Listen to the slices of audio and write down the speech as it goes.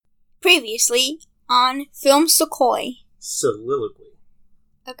Previously on Film Sequoia. Soliloquy.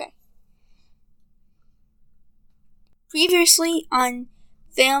 Okay. Previously on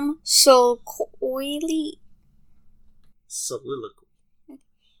Film Sequoia. Soliloquy.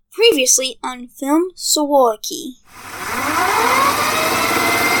 Previously on Film Sequoia.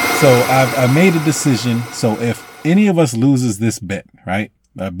 So I made a decision. So if any of us loses this bet, right?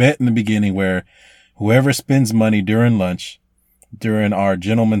 A bet in the beginning where whoever spends money during lunch, during our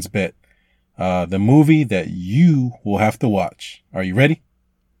gentleman's bet, the movie that you will have to watch. Are you ready?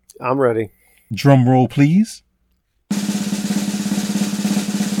 I'm ready. Drum roll, please.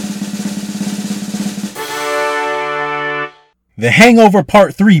 The Hangover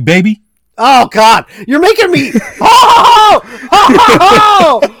Part 3, baby. Oh, God. You're making me... Oh!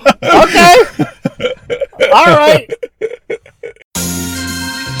 Okay. All right.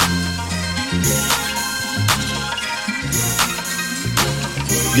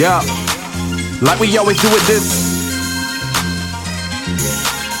 Yeah, like we always do with this.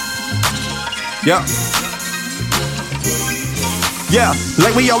 Yeah,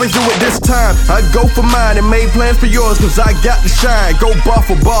 like we always do it this time. I go for mine and made plans for yours, cause I got to shine. Go bar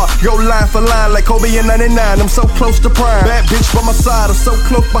for bar, go line for line, like Kobe in 99. I'm so close to prime. Bad bitch by my side, I'm so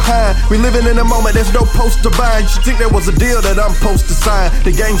close behind. We living in a moment, there's no poster bind. You should think there was a deal that I'm supposed to sign.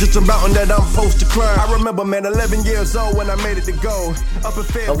 The game's just a mountain that I'm supposed to climb. I remember, man, 11 years old when I made it to go. Up in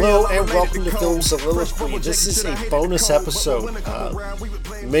Fayetteville, Hello and welcome to Film Soliloquy. This is a bonus episode.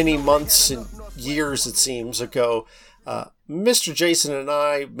 Many months and years, it seems, ago, Mr. Jason and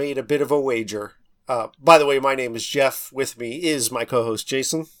I made a bit of a wager. By the way, my name is Jeff. With me is my co-host,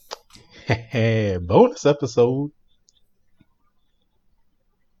 Jason. Bonus episode.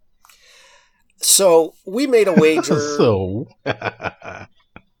 So, we made a wager.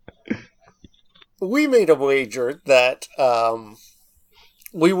 We made a wager that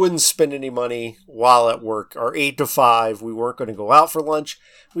we wouldn't spend any money while at work. Our 8 to 5, we weren't going to go out for lunch.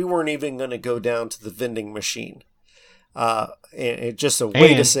 We weren't even going to go down to the vending machine. And just a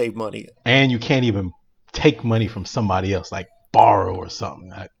way to save money. And you can't even take money from somebody else, like borrow or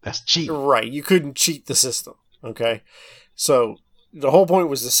something. That's cheap. Right. You couldn't cheat the system. Okay. So the whole point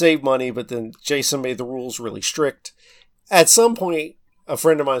was to save money, but then Jason made the rules really strict. At some point, a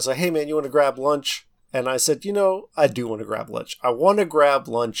friend of mine was like, hey man, you want to grab lunch? And I said, I do want to grab lunch. I want to grab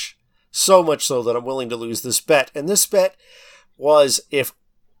lunch so much so that I'm willing to lose this bet. And this bet was if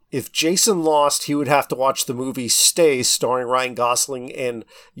Jason lost, he would have to watch the movie Stay, starring Ryan Gosling and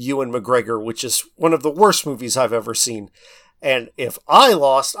Ewan McGregor, which is one of the worst movies I've ever seen. And if I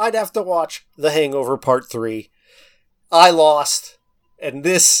lost, I'd have to watch The Hangover Part 3. I lost, and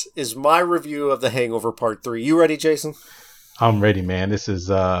this is my review of The Hangover Part 3. You ready, Jason? I'm ready, man. This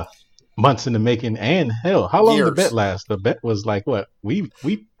is months in the making, and hell, how long did the bet last? The bet was like, what? We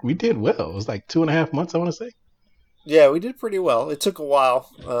did well. It was like 2.5 months, I want to say. Yeah, we did pretty well. It took a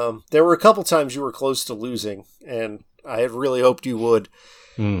while. There were a couple times you were close to losing, and I had really hoped you would,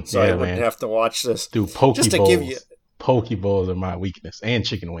 so I wouldn't have to watch this. Do Poke just to Bowls. give you Poke Bowls are my weakness, and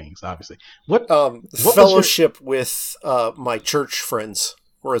chicken wings, obviously. What fellowship with my church friends,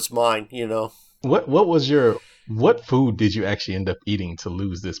 whereas mine, What food did you actually end up eating to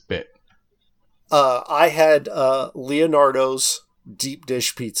lose this bet? I had Leonardo's deep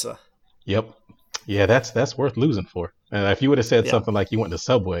dish pizza. Yep. Yeah, that's worth losing for. If you would have said something like you went to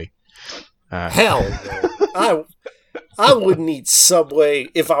Subway. Hell no. I wouldn't eat Subway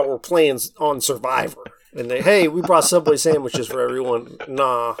if I were playing on Survivor. And we brought Subway sandwiches for everyone.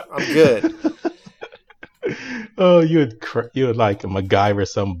 Nah, I'm good. Oh, you would like a MacGyver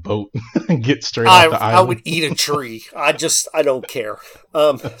some boat and get straight off the island. I would eat a tree. I don't care.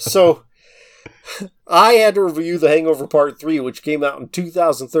 So I had to review The Hangover Part 3, which came out in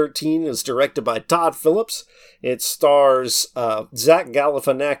 2013. It's directed by Todd Phillips. It stars Zach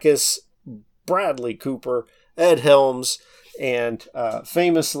Galifianakis, Bradley Cooper, Ed Helms, and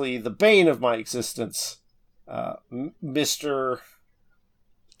famously the bane of my existence, Mr.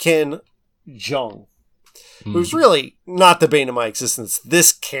 Ken Jeong, who's really not the bane of my existence.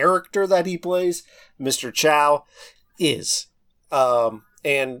 This character that he plays, Mr. Chow, is.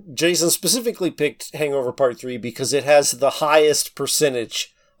 And Jason specifically picked Hangover Part 3 because it has the highest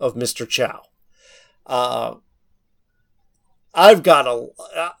percentage of Mr. Chow. I've got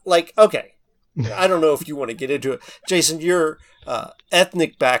okay. I don't know if you want to get into it. Jason, your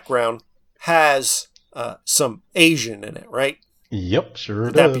ethnic background has some Asian in it, right? Yep, sure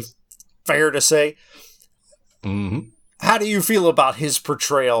Would does. that be fair to say? Mm-hmm. How do you feel about his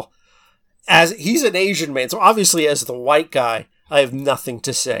portrayal? As he's an Asian man, so obviously as the white guy, I have nothing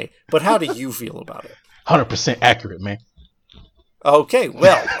to say. But how do you feel about it? 100% accurate, man. Okay,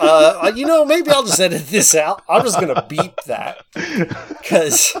 well, maybe I'll just edit this out. I'm just going to beep that.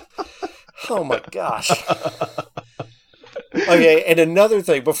 Because, oh my gosh. Okay, and another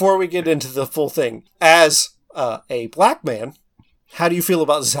thing, before we get into the full thing, as a black man, how do you feel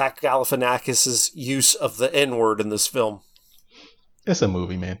about Zach Galifianakis' use of the N-word in this film? It's a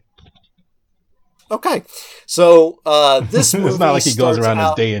movie, man. Okay, so this movie it's not like he goes around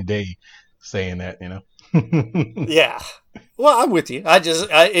out... his day and day saying that, Yeah. Well, I'm with you.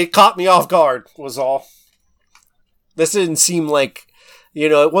 It caught me off guard, was all. This didn't seem like,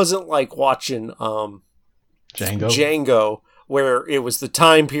 it wasn't like watching Django, where it was the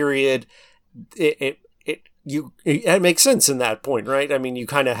time period. It makes sense in that point, right? I mean, you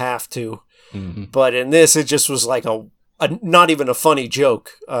kind of have to. Mm-hmm. But in this, it just was like a not even a funny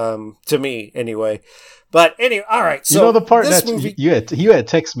joke, to me, anyway. But anyway, all right. So the part this that movie... you had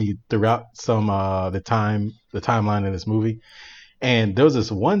texted me throughout some the timeline of this movie, and there was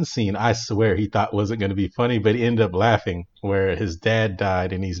this one scene I swear he thought wasn't going to be funny, but he ended up laughing, where his dad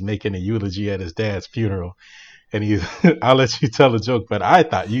died and he's making a eulogy at his dad's funeral, and I'll let you tell the joke, but I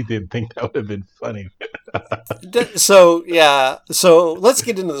thought you didn't think that would have been funny. So let's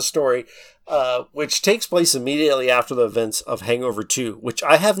get into the story. Which takes place immediately after the events of Hangover 2, which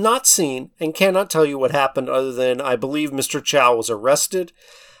I have not seen and cannot tell you what happened other than I believe Mr. Chow was arrested.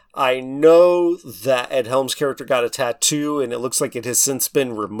 I know that Ed Helms' character got a tattoo, and it looks like it has since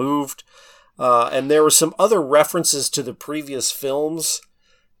been removed. And there were some other references to the previous films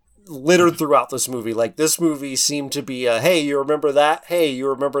littered throughout this movie. Like, this movie seemed to be hey, you remember that? Hey, you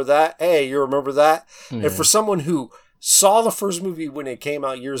remember that? Hey, you remember that? Yeah. And for someone who saw the first movie when it came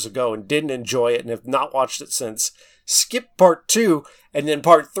out years ago and didn't enjoy it and have not watched it since, skip part 2, and then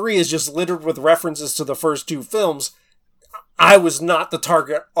part 3 is just littered with references to the first 2 films, I was not the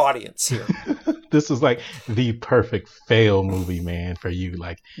target audience here. This is like the perfect fail movie, man, for you.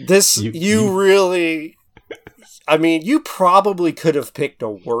 Like this, you really... I mean, you probably could have picked a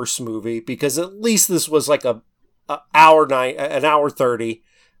worse movie, because at least this was like an hour 30,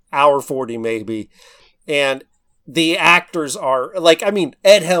 hour 40 maybe, and the actors are,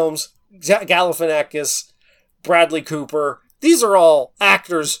 Ed Helms, Galifianakis, Bradley Cooper. These are all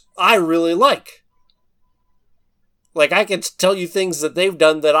actors I really like. Like, I can tell you things that they've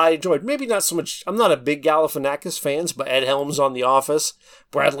done that I enjoyed. Maybe not so much. I'm not a big Galifianakis fan, but Ed Helms on The Office.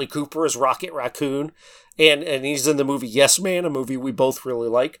 Bradley Cooper is Rocket Raccoon. And he's in the movie Yes Man, a movie we both really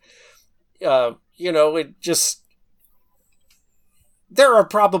like. It just... There are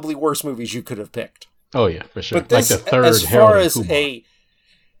probably worse movies you could have picked. Oh yeah, for sure. But this, like the third, as far as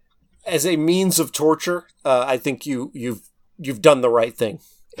a means of torture, I think you've done the right thing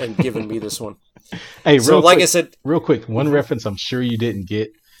and given me this one. Hey, I said, real quick, one reference I'm sure you didn't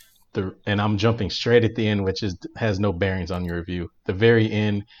get, and I'm jumping straight at the end, which has no bearings on your review. The very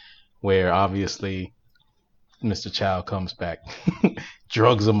end, where obviously Mr. Chow comes back,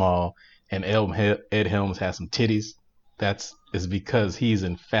 drugs them all, and Ed Helms has some titties. Is because he's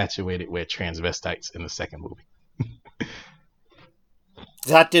infatuated with transvestites in the second movie.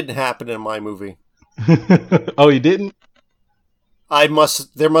 That didn't happen in my movie. Oh, you didn't?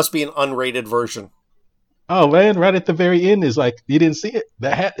 There must be an unrated version. Oh man, right at the very end is like, you didn't see it?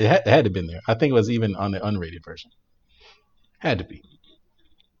 It had to have been there. I think it was even on the unrated version. Had to be.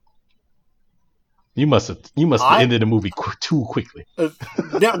 You must have ended the movie too quickly.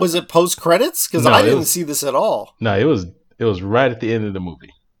 Now, was it post credits? Because I didn't see this at all. No, it was right at the end of the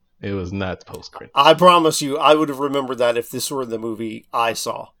movie. It was not post credits. I promise you, I would have remembered that if this were the movie I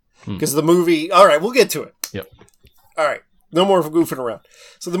saw. Because the movie... All right, we'll get to it. Yep. All right. No more goofing around.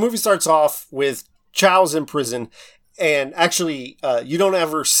 So the movie starts off with Chow's in prison. And actually, you don't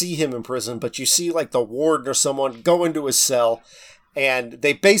ever see him in prison, but you see like the warden or someone go into his cell. And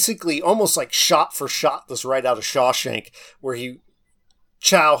they basically almost like shot for shot this right out of Shawshank, where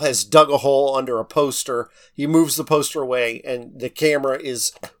Chow has dug a hole under a poster. He moves the poster away, and the camera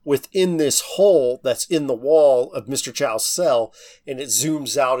is within this hole that's in the wall of Mr. Chow's cell, and it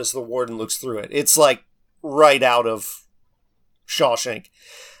zooms out as the warden looks through it. It's like right out of Shawshank.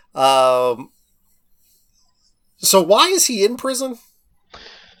 So why is he in prison?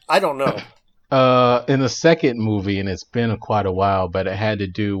 I don't know. In the second movie, and it's been quite a while, but it had to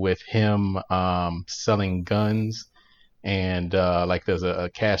do with him selling guns, and like there's a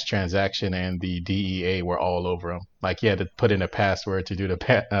cash transaction, and the DEA were all over him. Like he had to put in a password to do the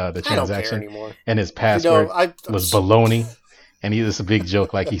transaction, I don't care anymore. And his password was baloney. And this is a big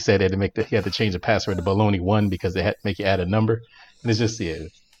joke. Like he said, he had to change the password to baloney1 because they had to make you add a number. And it's just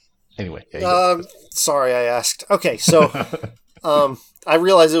anyway. Sorry, I asked. Okay, so I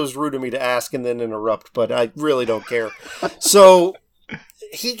realize it was rude of me to ask and then interrupt, but I really don't care. So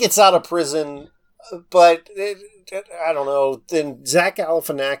he gets out of prison, but I don't know. Then Zach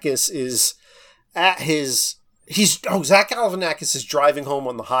Galifianakis is at his... Zach Galifianakis is driving home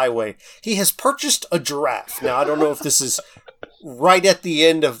on the highway. He has purchased a giraffe. Now, I don't know if this is right at the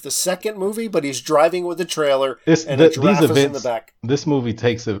end of the second movie, but he's driving with a trailer and a giraffe is in the back. This movie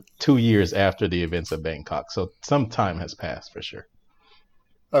takes 2 years after the events of Bangkok, so some time has passed for sure.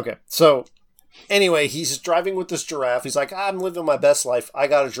 Okay, so anyway, he's driving with this giraffe. He's like, I'm living my best life. I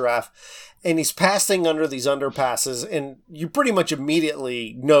got a giraffe. And he's passing under these underpasses, and you pretty much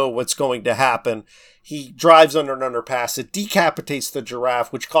immediately know what's going to happen. He drives under an underpass. It decapitates the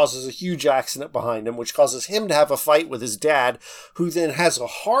giraffe, which causes a huge accident behind him, which causes him to have a fight with his dad, who then has a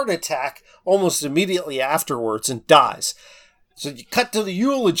heart attack almost immediately afterwards and dies. So you cut to the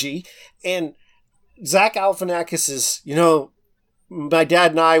eulogy, and Zach Galifianakis is, my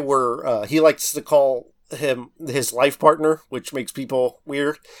dad and I were, he likes to call him his life partner, which makes people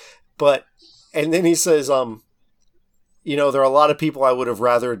weird. And then he says, there are a lot of people I would have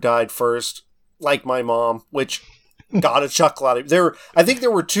rather died first, like my mom, which got a chuckle out of it. I think there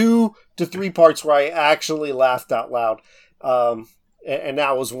were 2 to 3 parts where I actually laughed out loud. And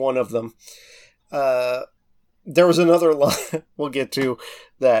that was one of them. There was another line we'll get to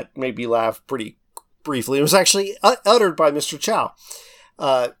that made me laugh pretty briefly. It was actually uttered by Mr. Chow.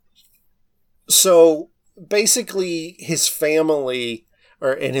 So basically his family...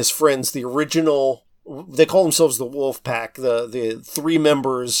 and his friends, the original, they call themselves the Wolf Pack, the 3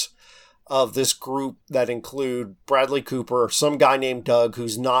 members of this group that include Bradley Cooper, some guy named Doug,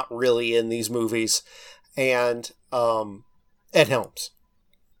 who's not really in these movies, and Ed Helms.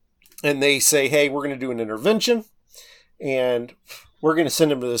 And they say, hey, we're going to do an intervention, and we're going to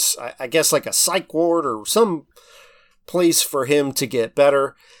send him to this, I guess, like a psych ward or some place for him to get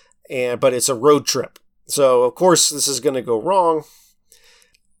better, but it's a road trip. So, of course, this is going to go wrong.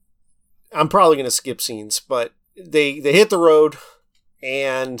 I'm probably going to skip scenes, but they hit the road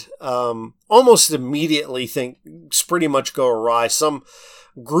and almost immediately things pretty much go awry. Some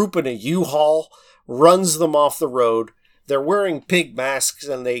group in a U-Haul runs them off the road. They're wearing pig masks,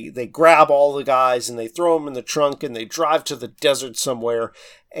 and they grab all the guys and they throw them in the trunk, and they drive to the desert somewhere,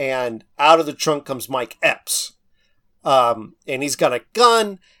 and out of the trunk comes Mike Epps. And he's got a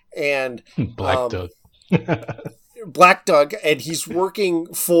gun and... Black Doug, and he's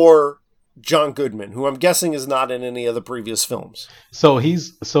working for... John Goodman, who I'm guessing is not in any of the previous films. So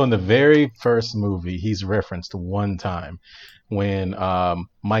in the very first movie, he's referenced one time when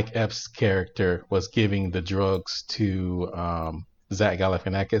Mike Epps' character was giving the drugs to Zach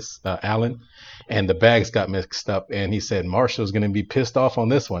Galifianakis, Alan, and the bags got mixed up, and he said Marshall's going to be pissed off on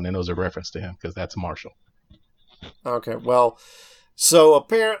this one, and it was a reference to him because that's Marshall. Okay, well, so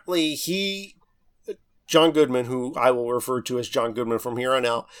apparently John Goodman, who I will refer to as John Goodman from here on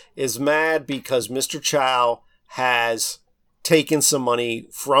out, is mad because Mr. Chow has taken some money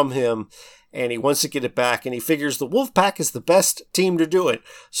from him and he wants to get it back, and he figures the Wolfpack is the best team to do it.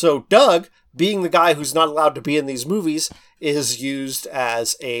 So Doug, being the guy who's not allowed to be in these movies, is used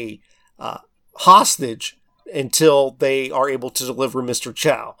as a hostage until they are able to deliver Mr.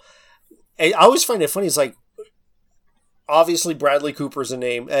 Chow. I always find it funny. It's like, obviously, Bradley Cooper's a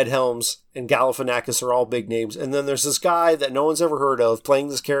name, Ed Helms and Galifianakis are all big names. And then there's this guy that no one's ever heard of playing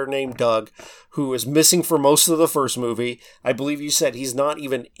this character named Doug, who is missing for most of the first movie. I believe you said he's not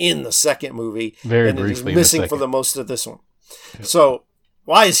even in the second movie. Very briefly. He's missing for the most of this one. Yep. So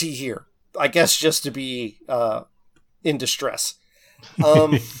why is he here? I guess just to be in distress.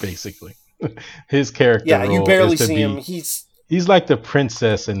 Basically. His character yeah, you barely see him. He's like the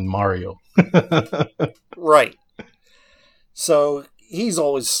princess in Mario. Right. So he's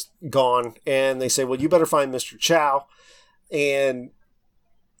always gone, and they say, well, you better find Mr. Chow. And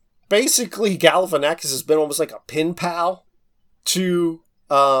basically, Galifianakis has been almost like a pen pal to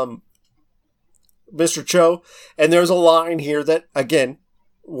Mr. Cho. And there's a line here that, again,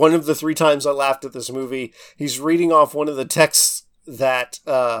 one of the 3 times I laughed at this movie, he's reading off one of the texts that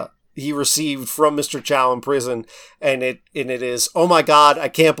he received from Mr. Chow in prison, and it is, oh my God, I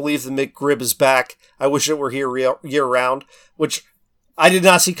can't believe the McRib is back. I wish it were here year round, which I did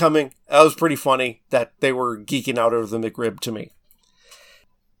not see coming. That was pretty funny that they were geeking out over the McRib to me.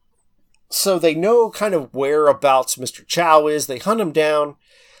 So they know kind of whereabouts Mr. Chow is. They hunt him down,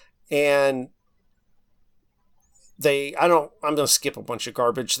 and I'm going to skip a bunch of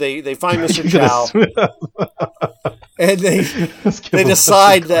garbage. They find Mr. Chow, and they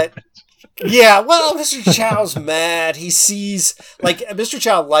decide that Yeah, well, Mr. Chow's mad. He sees, like, Mr.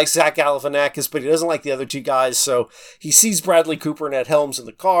 Chow likes Zach Galifianakis, but he doesn't like the other two guys, so he sees Bradley Cooper and Ed Helms in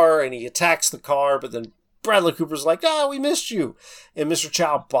the car, and he attacks the car, but then Bradley Cooper's like, we missed you. And Mr.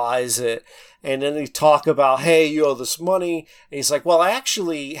 Chow buys it, and then they talk about, hey, you owe this money. And he's like, well, I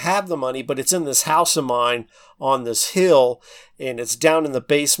actually have the money, but it's in this house of mine on this hill, and it's down in the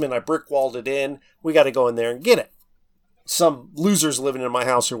basement. I brick-walled it in. We got to go in there and get it. Some losers living in my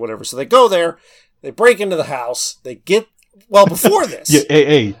house or whatever. So they go there, they break into the house, they get, well, before this. Yeah,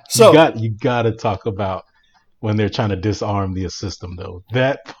 hey, so, you got to talk about when they're trying to disarm the system, though.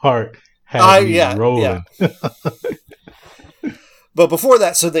 That part had me rolling. Yeah. But before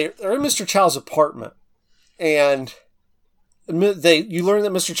that, so they're in Mr. Chow's apartment, and you learn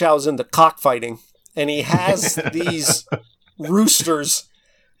that Mr. Chow is into cockfighting, and he has these roosters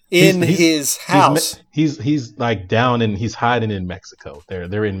in his house. He's like down and he's hiding in Mexico.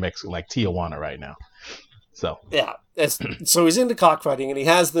 They're in Mexico, like Tijuana right now. So yeah, so he's into cockfighting, and he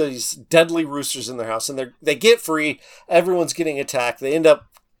has these deadly roosters in their house, and they get free. Everyone's getting attacked. They end up,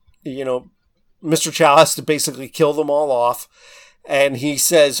 Mr. Chow has to basically kill them all off, and he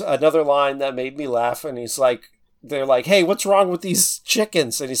says another line that made me laugh, and he's like, they're like, hey, what's wrong with these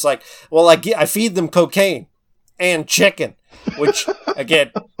chickens? And he's like, well, I feed them cocaine and chicken, which,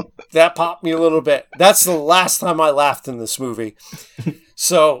 again, that popped me a little bit. That's the last time I laughed in this movie.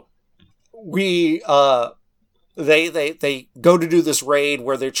 So we, they go to do this raid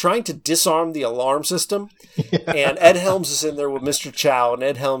where they're trying to disarm the alarm system. And Ed Helms is in there with Mr. Chow, and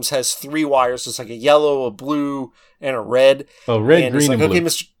Ed Helms has 3 wires. It's like a yellow, a blue, and a red. Oh, red, and green, like, and okay, blue.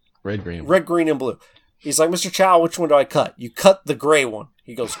 Red, green, and blue. He's like, Mr. Chow, which one do I cut? You cut the gray one.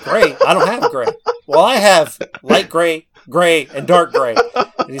 He goes, gray? I don't have gray. Well, I have light gray, and dark gray.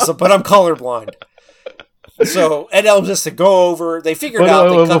 And he's like, but I'm colorblind. So Ed Helms has to go over. They figured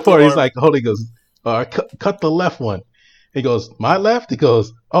out. Before he's like, he goes, cut the left one. He goes, my left? He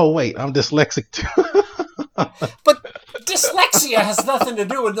goes, oh, wait, I'm dyslexic too. But dyslexia has nothing to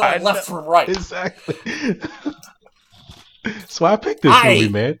do with knowing left from right. Exactly. So I picked this movie,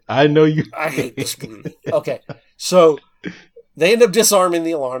 man. I know you. I hate this movie. Okay, so they end up disarming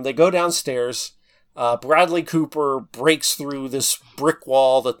the alarm. They go downstairs. Bradley Cooper breaks through this brick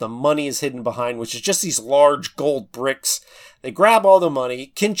wall that the money is hidden behind, which is just these large gold bricks. They grab all the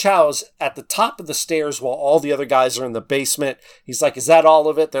money. Kin Chow's at the top of the stairs while all the other guys are in the basement. He's like, is that all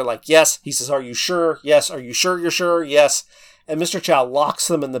of it? They're like, yes. He says, are you sure? Yes. Are you sure you're sure? Yes. And Mr. Chow locks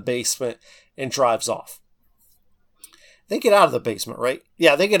them in the basement and drives off. They get out of the basement, right?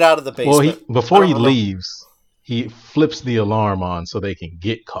 Yeah, they get out of the basement. Well, before he leaves, he flips the alarm on so they can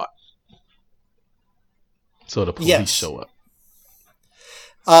get caught. So the police show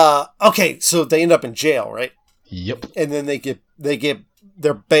up. Okay, so they end up in jail, right? Yep. And then they get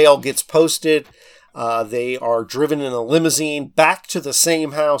their bail gets posted. They are driven in a limousine back to the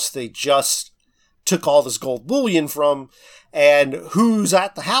same house they just took all this gold bullion from. And who's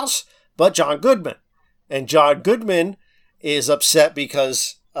at the house but John Goodman? And John Goodman is upset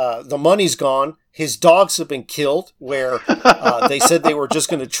because the money's gone. His dogs have been killed, where they said they were just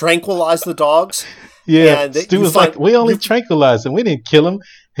going to tranquilize the dogs. Yeah, and Stu was like, we only tranquilized him. We didn't kill him.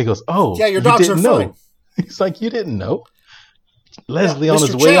 He goes, oh, yeah, your dogs are fine. He's like, you didn't know. Leslie on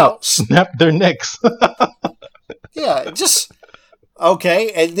his way out snapped their necks. Yeah, just,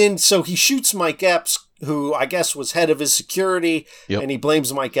 okay. And then, so he shoots Mike Epps, who I guess was head of his security, and he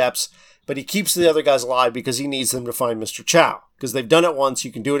blames Mike Epps. But he keeps the other guys alive because he needs them to find Mr. Chow. Because they've done it once,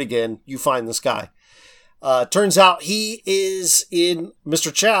 you can do it again. You find this guy. Turns out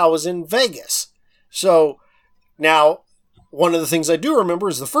Mr. Chow is in Vegas. So now, one of the things I do remember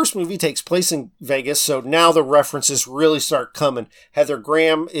is the first movie takes place in Vegas. So now the references really start coming. Heather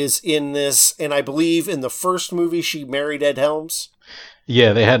Graham is in this. And I believe in the first movie, she married Ed Helms.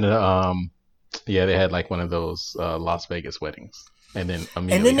 Yeah, they had like one of those Las Vegas weddings. And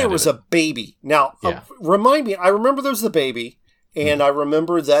then there was a baby. Now, remind me, I remember there was the baby, and I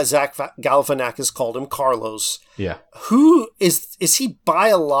remember that Zach Galifianakis called him Carlos. Yeah. Who is he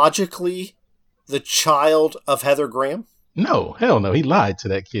biologically the child of Heather Graham? No, hell no. He lied to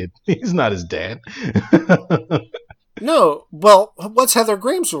that kid. He's not his dad. No. Well, what's Heather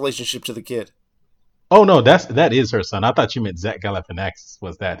Graham's relationship to the kid? Oh no, that is her son. I thought you meant Zach Galifianakis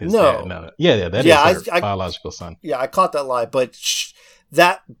was that his dad. No, that is her biological son. Yeah, I caught that lie, but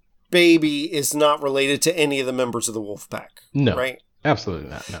that baby is not related to any of the members of the Wolfpack. No, right? Absolutely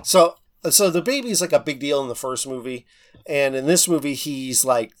not. No. So the baby is like a big deal in the first movie, and in this movie he's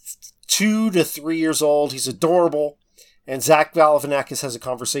like 2 to 3 years old. He's adorable, and Zach Galifianakis has a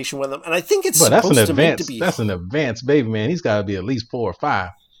conversation with him, and I think it's supposed to be. That's an advanced baby, man. He's got to be at least 4 or 5.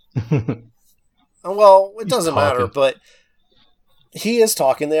 Well, it He's doesn't matter, talking. but he is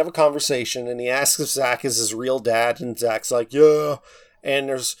talking. They have a conversation, and he asks if Zach is his real dad, and Zach's like, yeah. And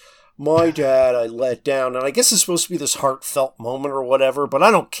there's my dad I let down, and I guess it's supposed to be this heartfelt moment or whatever, but I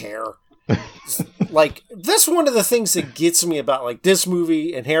don't care. Like, that's one of the things that gets me about like this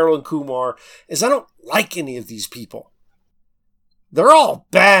movie and Harold and Kumar is I don't like any of these people. They're all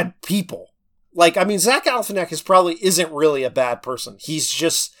bad people. Like, I mean, Zach Galifianakis probably isn't really a bad person. He's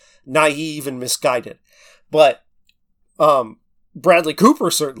just naive and misguided. But Bradley Cooper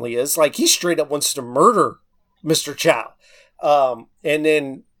certainly is. Like, he straight up wants to murder Mr. Chow. And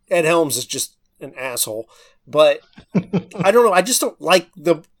then Ed Helms is just an asshole. But I don't know. I just don't like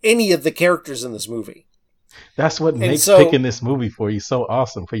any of the characters in this movie. That's what makes picking this movie for you so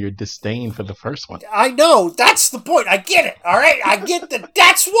awesome, for your disdain for the first one. I know. That's the point. I get it. All right. I get that.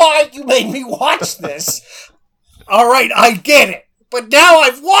 That's why you made me watch this. All right. I get it. But now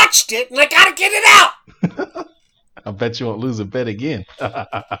I've watched it and I got to get it out. I bet you won't lose a bet again.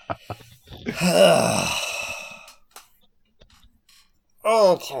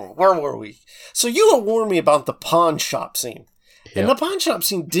 Okay. Where were we? So you had warned me about the pawn shop scene. Yep. And the pawn shop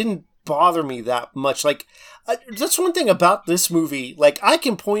scene didn't bother me that much. Like, that's one thing about this movie. Like, I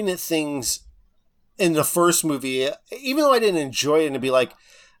can point at things in the first movie, even though I didn't enjoy it, and be like,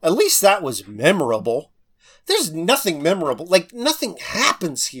 at least that was memorable. There's nothing memorable. Like, nothing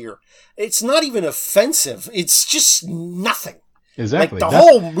happens here. It's not even offensive. It's just nothing. Exactly. Like, the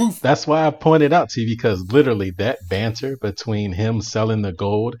whole movie. That's why I pointed out to you, because literally that banter between him selling the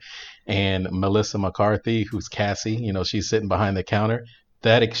gold and Melissa McCarthy, who's Cassie, you know, she's sitting behind the counter.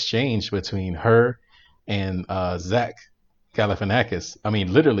 That exchange between her and Zach Galifianakis, I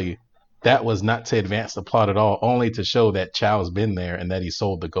mean, literally, that was not to advance the plot at all, only to show that Chow's been there and that he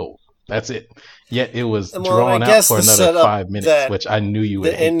sold the gold. That's it. Yet it was drawn out for another 5 minutes, which I knew you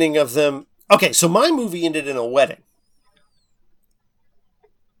would. The ending of them. Okay, so my movie ended in a wedding.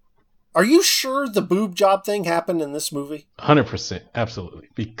 Are you sure the boob job thing happened in this movie? 100%, absolutely.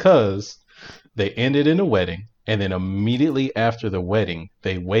 Because they ended in a wedding, and then immediately after the wedding,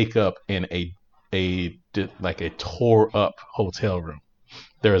 they wake up in a tore up hotel room.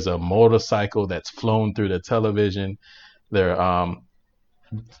 There's a motorcycle that's flown through the television. Zach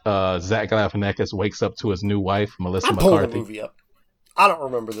Galifianakis wakes up to his new wife, Melissa McCarthy. Pull the movie up. I don't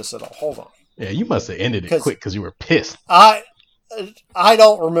remember this at all. Hold on. Yeah, you must have ended it quick because you were pissed. I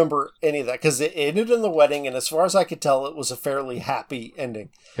don't remember any of that because it ended in the wedding, and as far as I could tell, it was a fairly happy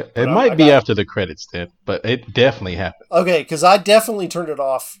ending. It might be after the credits then, but it definitely happened. Okay, because I definitely turned it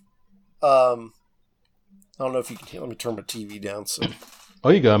off. I don't know if you can hear. Let me turn my TV down. So.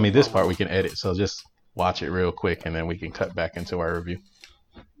 Oh, you go. I mean, this part we can edit, so just watch it real quick, and then we can cut back into our review.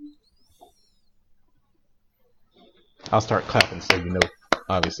 I'll start clapping so you know.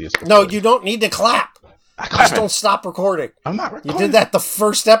 Obviously, it's recording. No, you don't need to clap. Just don't stop recording. I'm not recording. You did that the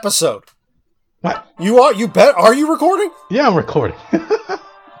first episode. What? You are? You bet? Are you recording? Yeah, I'm recording.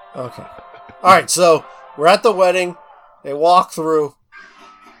 Okay. All right. So we're at the wedding. They walk through,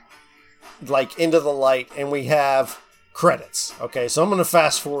 like, into the light, and we have credits. Okay. So I'm going to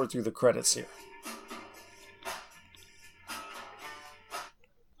fast forward through the credits here.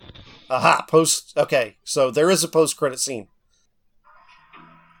 Aha. Post. Okay. So there is a post-credit scene.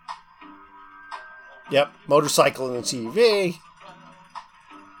 Yep, motorcycle and TV.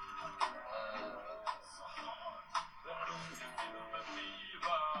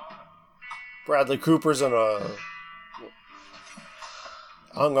 Bradley Cooper's in a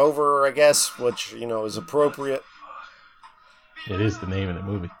hungover, I guess, which, you know, is appropriate. It is the name of the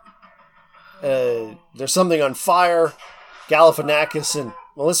movie. There's something on fire. Galifianakis and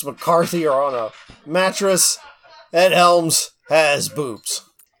Melissa McCarthy are on a mattress. Ed Helms has boobs.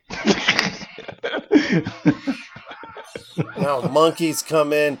 Now monkeys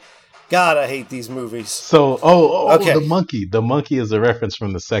come in. God, I hate these movies. So, okay. The monkey. The monkey is a reference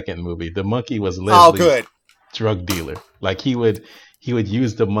from the second movie. The monkey was Leslie's drug dealer. Like he would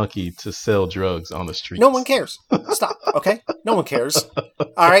use the monkey to sell drugs on the streets. No one cares. Stop. Okay, no one cares.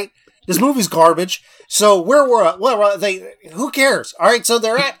 All right, this movie's garbage. So where were they? Who cares? All right, so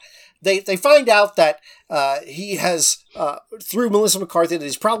they're at. They find out that he has, through Melissa McCarthy, that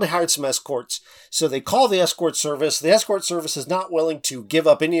he's probably hired some escorts. So they call the escort service. The escort service is not willing to give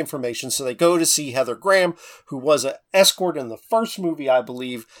up any information. So they go to see Heather Graham, who was an escort in the first movie, I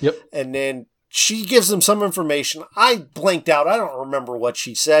believe. Yep. And then she gives them some information. I blanked out. I don't remember what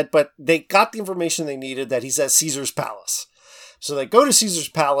she said, but they got the information they needed that he's at Caesar's Palace. So they go to Caesar's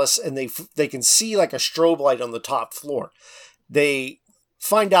Palace and they can see like a strobe light on the top floor. They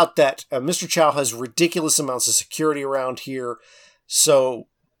find out that Mr. Chow has ridiculous amounts of security around here. So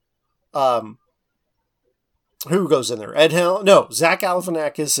who goes in there? Zach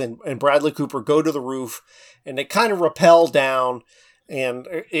Galifianakis and Bradley Cooper go to the roof, and they kind of rappel down, and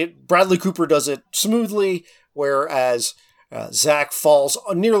Bradley Cooper does it smoothly, whereas Zach falls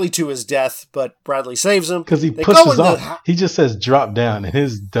nearly to his death, but Bradley saves him. Because he pushes off. He just says drop down, and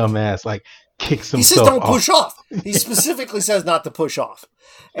his dumb ass kicks himself off. He says don't push off. He specifically says not to push off.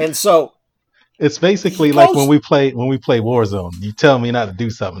 And so it's basically like when we play Warzone. You tell me not to do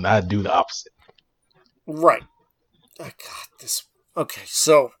something, I do the opposite. Right. I got this. Okay,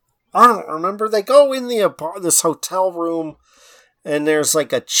 so I don't remember. They go in this hotel room, and there's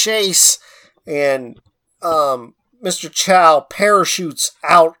like a chase, and Mr. Chow parachutes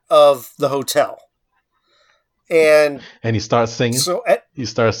out of the hotel, and he starts singing. So he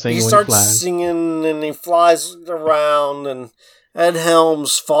starts singing. He starts singing, and he flies around, and Ed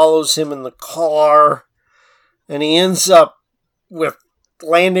Helms follows him in the car, and he ends up with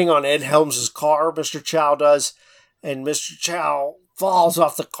landing on Ed Helms' car. Mr. Chow does, and Mr. Chow falls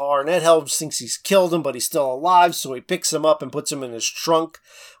off the car, and Ed Helms thinks he's killed him, but he's still alive, so he picks him up and puts him in his trunk,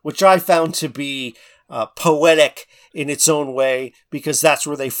 which I found to be poetic in its own way, because that's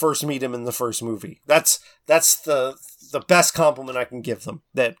where they first meet him in the first movie. That's the best compliment I can give them.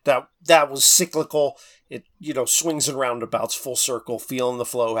 That was cyclical. It swings and roundabouts, full circle, feeling the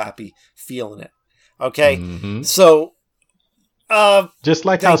flow, happy, feeling it. Okay, so just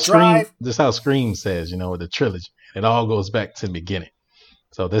like how Scream says, the trilogy. It all goes back to the beginning.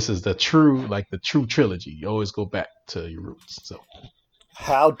 So this is the true trilogy. You always go back to your roots. So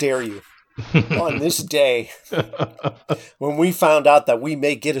how dare you? On this day, when we found out that we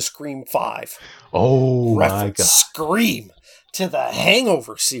may get a Scream 5. Oh my God. Scream to the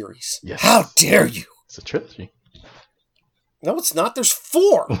Hangover series. Yes. How dare you? It's a trilogy. No, it's not. There's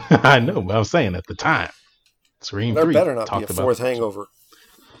 4. I know, but I'm saying at the time. Scream 3. There better not be a 4th Hangover.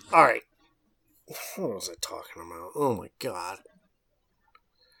 All right. What was I talking about? Oh my God.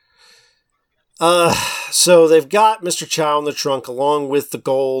 So they've got Mr. Chow in the trunk along with the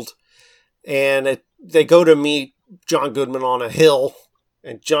gold. And they go to meet John Goodman on a hill.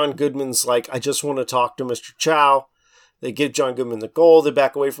 And John Goodman's like, I just want to talk to Mr. Chow. They give John Goodman the gold. They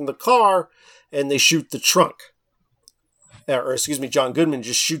back away from the car. And they shoot the trunk. John Goodman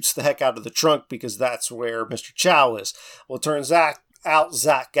just shoots the heck out of the trunk because that's where Mr. Chow is. Well, it turns out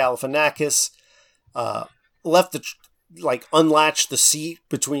Zach Galifianakis unlatched the seat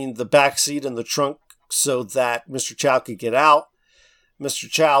between the back seat and the trunk so that Mr. Chow could get out. Mr.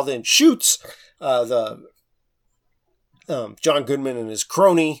 Chow then shoots John Goodman and his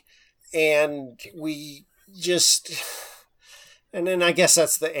crony, and and then I guess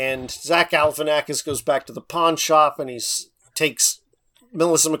that's the end. Zach Galifianakis goes back to the pawn shop, and he takes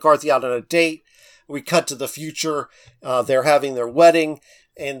Melissa McCarthy out on a date. We cut to the future. They're having their wedding,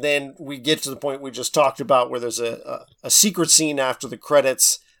 and then we get to the point we just talked about where there's a secret scene after the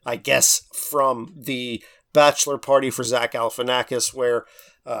credits, I guess, from the bachelor party for Zach Galifianakis, where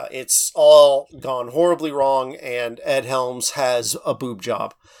it's all gone horribly wrong and Ed Helms has a boob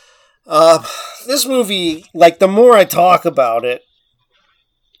job. This movie, the more I talk about it,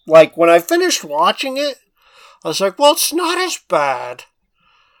 when I finished watching it, I was like, well, it's not as bad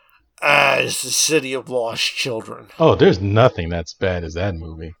as The City of Lost Children. Oh, there's nothing that's bad as that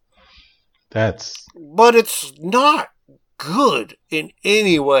movie. But it's not good in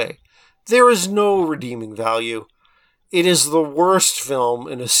any way. There is no redeeming value. It is the worst film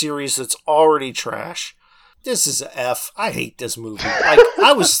in a series that's already trash. This is a F. I hate this movie.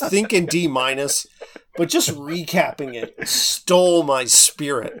 I was thinking D-, but just recapping it stole my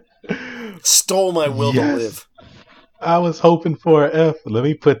spirit. Stole my will to live. I was hoping for an F. Let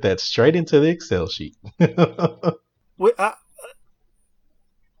me put that straight into the Excel sheet.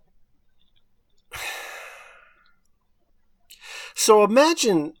 So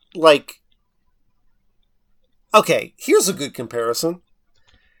imagine, okay, here's a good comparison.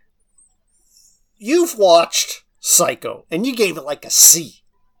 You've watched Psycho, and you gave it a C,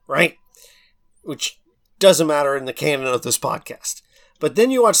 right? Which doesn't matter in the canon of this podcast. But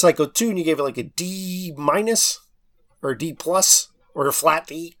then you watch Psycho 2, and you gave it a D- or D+, or a flat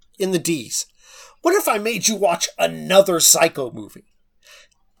D, in the Ds. What if I made you watch another Psycho movie?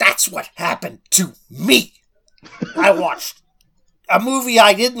 That's what happened to me. I watched a movie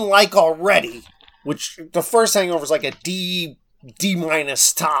I didn't like already, which the first Hangover was a D-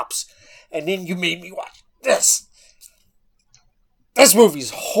 tops, and then you made me watch this. This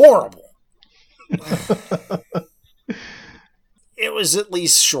movie's horrible. It was at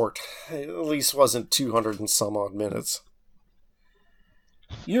least short. It at least wasn't 200 and some odd minutes.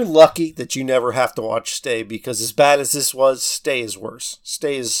 You're lucky that you never have to watch Stay, because as bad as this was, Stay is worse.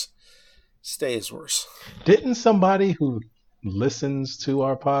 Stay is Stay is worse. Didn't somebody who listens to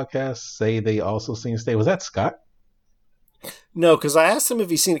our podcast say they also seen Stay? Was that Scott? No, because I asked him if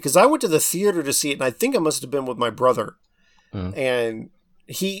he's seen it, because I went to the theater to see it, and I think I must have been with my brother. And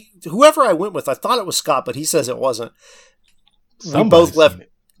whoever I went with, I thought it was Scott, but he says it wasn't. We both left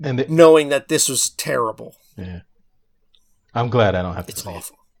knowing that this was terrible. Yeah. I'm glad I don't have to It's see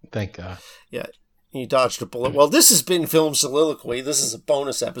awful. it. Thank God. Yeah. You dodged a bullet. Well, this has been Film Soliloquy. This is a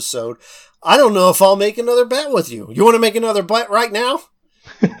bonus episode. I don't know if I'll make another bet with you. You want to make another bet right now?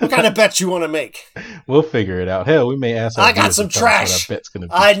 What kind of bet you want to make? We'll figure it out. Hell, we may ask. I got some trash. What our bet's gonna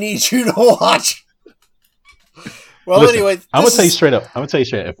be. I need you to watch. Well, Listen, anyway, I'm gonna tell you straight up.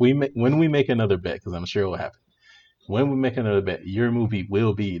 If when we make another bet, because I'm sure it will happen. When we make another bet, your movie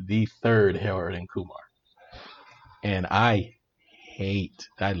will be the third Harold and Kumar, and I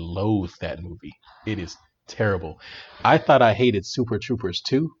loathe that movie. It is terrible. I thought I hated Super Troopers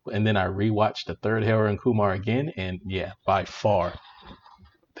 2, and then I rewatched the third Harold and Kumar again, and yeah, by far,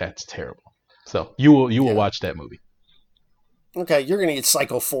 that's terrible. So you will watch that movie. Okay, you're gonna get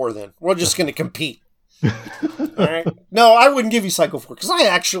Psycho 4 then. We're just gonna compete. All right. No, I wouldn't give you Psycho 4 because I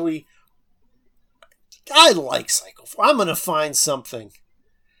like Psycho 4. I'm gonna find something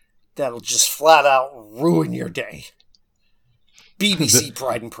that'll just flat out ruin your day. BBC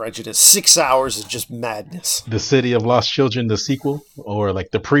Pride and Prejudice. 6 hours of just madness. The City of Lost Children, the sequel, or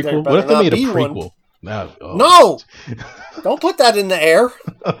like the prequel. What if they made a prequel? No! Don't put that in the air.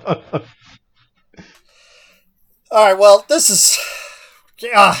 All right, well, this is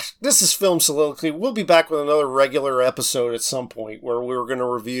Film Soliloquy. We'll be back with another regular episode at some point where we're going to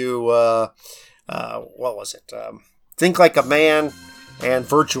review, what was it? Think Like a Man and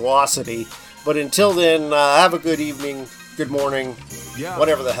Virtuosity. But until then, have a good evening, good morning,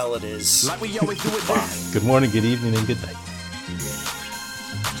 whatever the hell it is. Like we always do it. Bye. Good morning, good evening, and good night.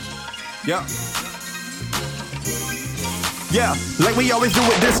 Yeah. Yeah, like we always do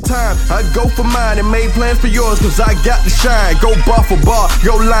it this time. I go for mine and made plans for yours, cause I got to shine. Go bar for bar,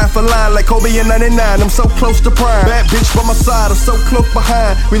 go line for line, like Kobe in 99. I'm so close to prime. Bad bitch by my side, I'm so close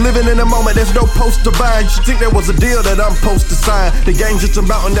behind. We living in a moment, there's no poster bind. You should think there was a deal that I'm supposed to sign. The game's just a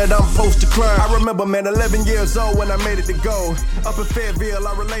mountain that I'm supposed to climb. I remember, man, 11 years old when I made it to go. Up in Fayetteville,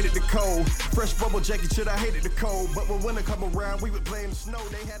 I related to cold. Fresh bubble jacket, shit, I hated the cold. But when winter come around, we would play in the snow.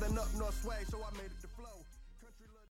 They had an up north swag, so I made it to